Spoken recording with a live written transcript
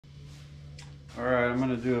Alright, I'm going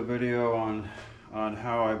to do a video on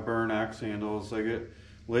how I burn axe handles.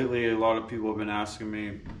 Lately a lot of people have been asking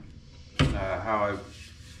me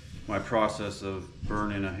my process of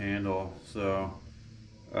burning a handle. So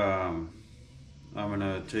I'm going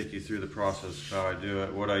to take you through the process of how I do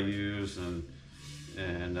it, what I use,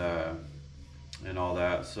 and all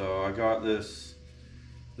that. So I got this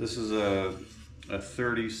is a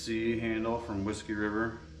 30C handle from Whiskey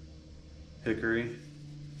River Hickory,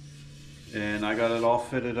 and I got it all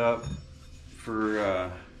fitted up for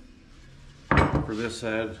this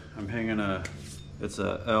head. I'm hanging it's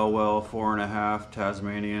a Elwell 4.5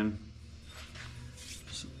 Tasmanian,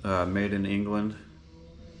 made in England.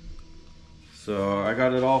 So I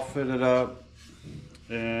got it all fitted up,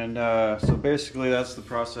 and so basically that's the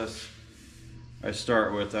process I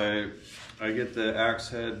start with. I get the axe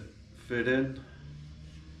head fitted,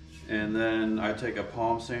 and then I take a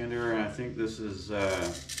palm sander, and I think this is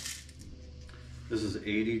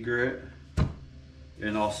 80 grit,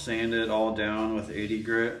 and I'll sand it all down with 80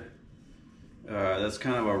 grit. That's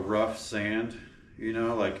kind of a rough sand, you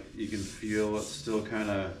know, like you can feel it's still kind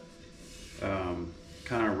of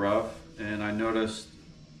rough, and I noticed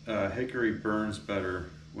hickory burns better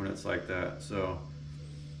when it's like that. So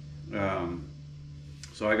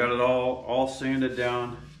so I got it all sanded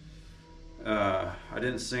down. I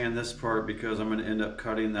didn't sand this part because I'm going to end up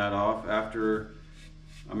cutting that off after.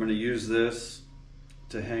 I'm going to use this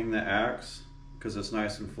to hang the axe because it's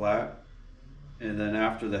nice and flat, and then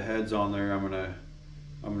after the head's on there, I'm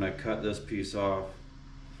gonna cut this piece off.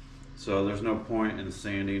 So there's no point in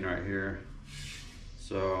sanding right here.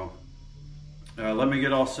 So let me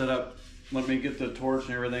get all set up. Let me get the torch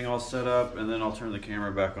and everything all set up, and then I'll turn the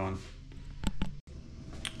camera back on.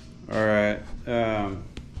 All right.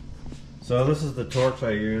 So this is the torch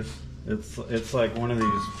I use. It's like one of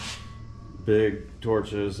these big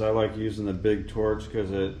torches. I like using the big torch because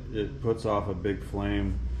it puts off a big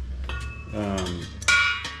flame,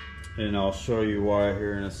 and I'll show you why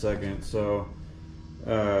here in a second. So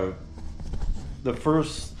the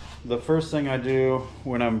first thing I do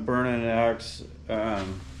when I'm burning an axe,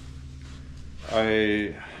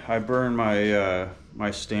 I burn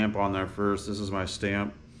my stamp on there first. This is my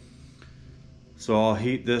stamp. So I'll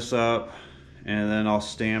heat this up, and then I'll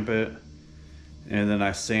stamp it, and then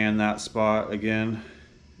I sand that spot again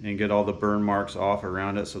and get all the burn marks off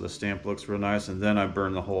around it so the stamp looks real nice, and then I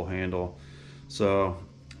burn the whole handle. So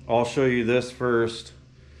I'll show you this first,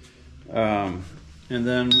 and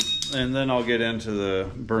then I'll get into the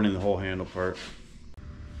burning the whole handle part.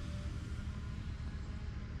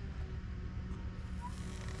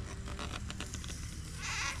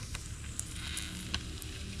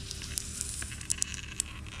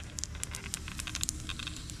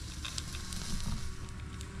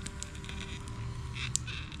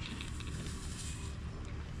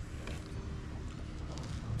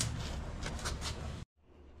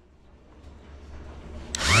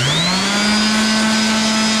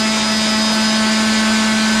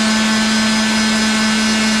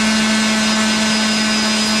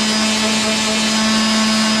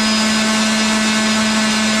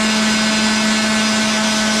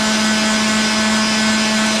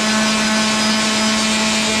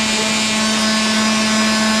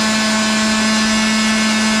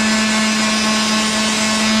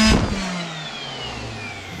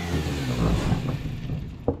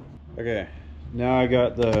 Okay, now I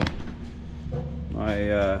got my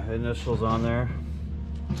initials on there.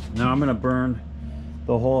 Now I'm gonna burn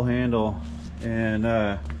the whole handle, and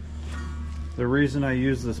the reason I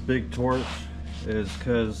use this big torch is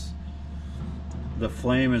because the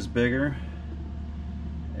flame is bigger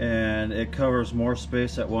and it covers more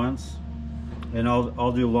space at once, and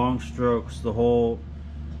I'll do long strokes the whole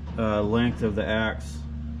length of the axe,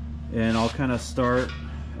 and I'll kind of start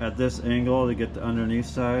at this angle to get the underneath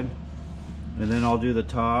side, and then I'll do the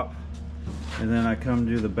top, and then I come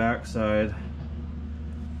to the back side,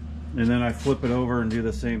 and then I flip it over and do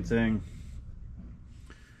the same thing.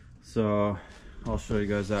 So I'll show you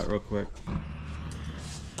guys that real quick.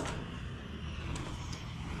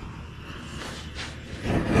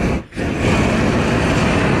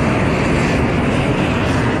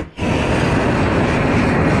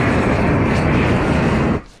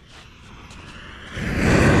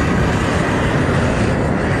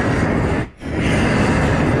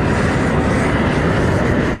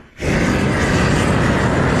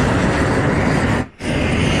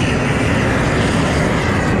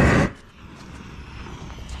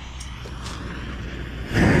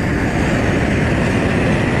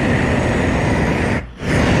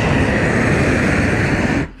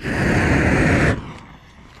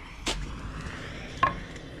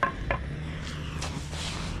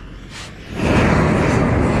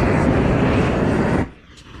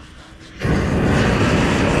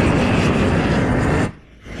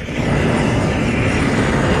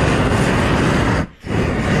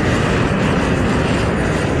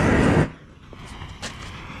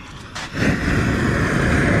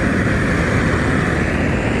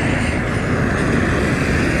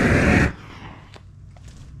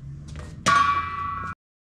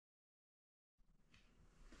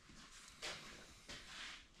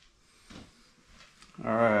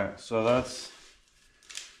 All right, so this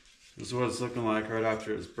is what it's looking like right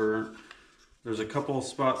after it's burnt. There's a couple of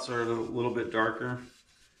spots that are a little bit darker.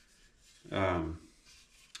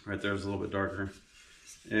 Right there's a little bit darker.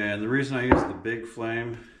 And the reason I use the big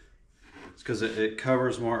flame is because it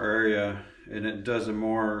covers more area and it does a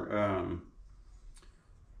more,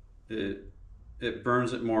 it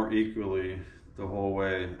burns it more equally the whole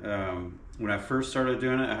way. When I first started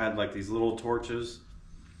doing it, I had like these little torches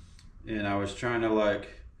and I was trying to like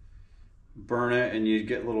burn it, and you'd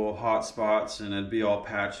get little hot spots and it'd be all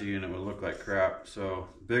patchy and it would look like crap. So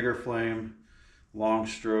bigger flame, long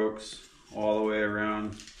strokes all the way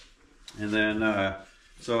around. And then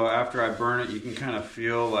so after I burn it, you can kind of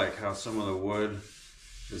feel like how some of the wood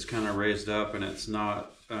is kind of raised up, and it's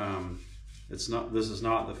not this is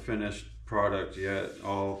not the finished product yet.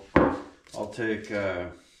 I'll take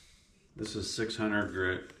this is 600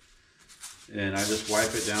 grit, and I just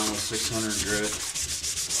wipe it down with 600 grit.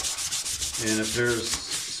 And if there's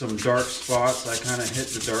some dark spots, I kind of hit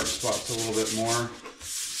the dark spots a little bit more.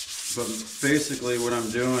 But basically what I'm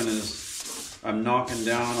doing is I'm knocking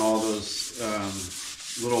down all those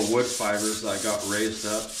little wood fibers that I got raised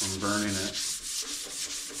up from burning it.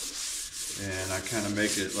 And I kind of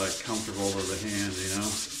make it like comfortable to the hand, you know.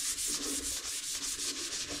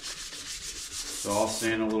 So I'll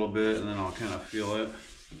sand a little bit and then I'll kind of feel it.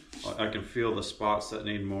 I can feel the spots that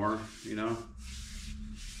need more, you know.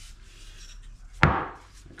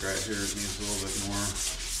 Like right here, it needs a little bit more.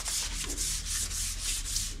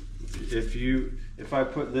 If I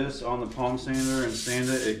put this on the palm sander and sand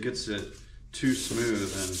it, it gets it too smooth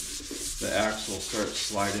and the axe will start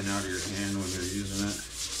sliding out of your hand when you're using it.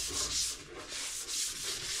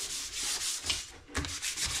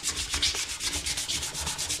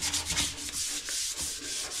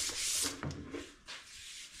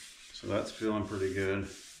 So that's feeling pretty good.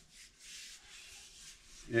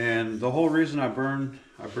 And the whole reason I burn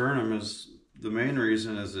them is, the main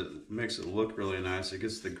reason is it makes it look really nice. It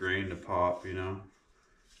gets the grain to pop, you know.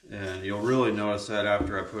 And you'll really notice that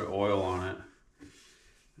after I put oil on it.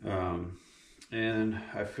 And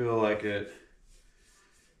I feel like it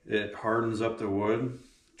hardens up the wood,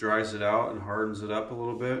 dries it out and hardens it up a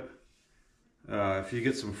little bit. If you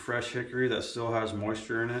get some fresh hickory that still has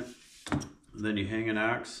moisture in it, and then you hang an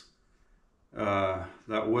axe,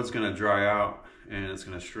 that wood's gonna dry out and it's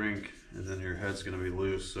gonna shrink, and then your head's gonna be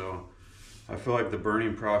loose. So I feel like the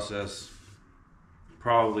burning process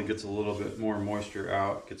probably gets a little bit more moisture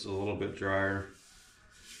out, gets a little bit drier,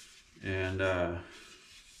 and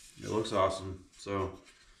it looks awesome. So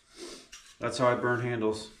that's how I burn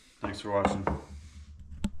handles. Thanks for watching.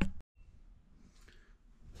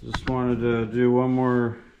 Just wanted to do one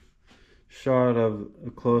more shot of a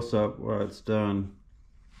close-up while it's done.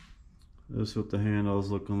 This is what the handle is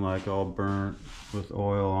looking like, all burnt with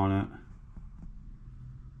oil on it.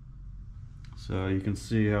 So you can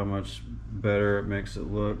see how much better it makes it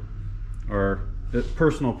look, or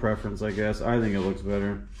personal preference, I guess. I think it looks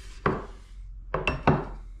better.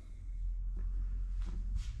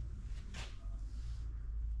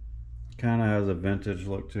 Kind of has a vintage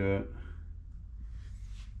look to it.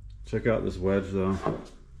 Check out this wedge though.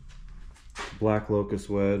 Black locust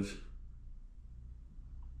wedge.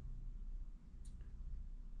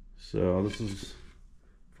 So this is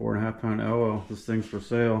 4.5 pound elbow. This thing's for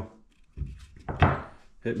sale.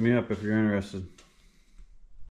 Hit me up if you're interested.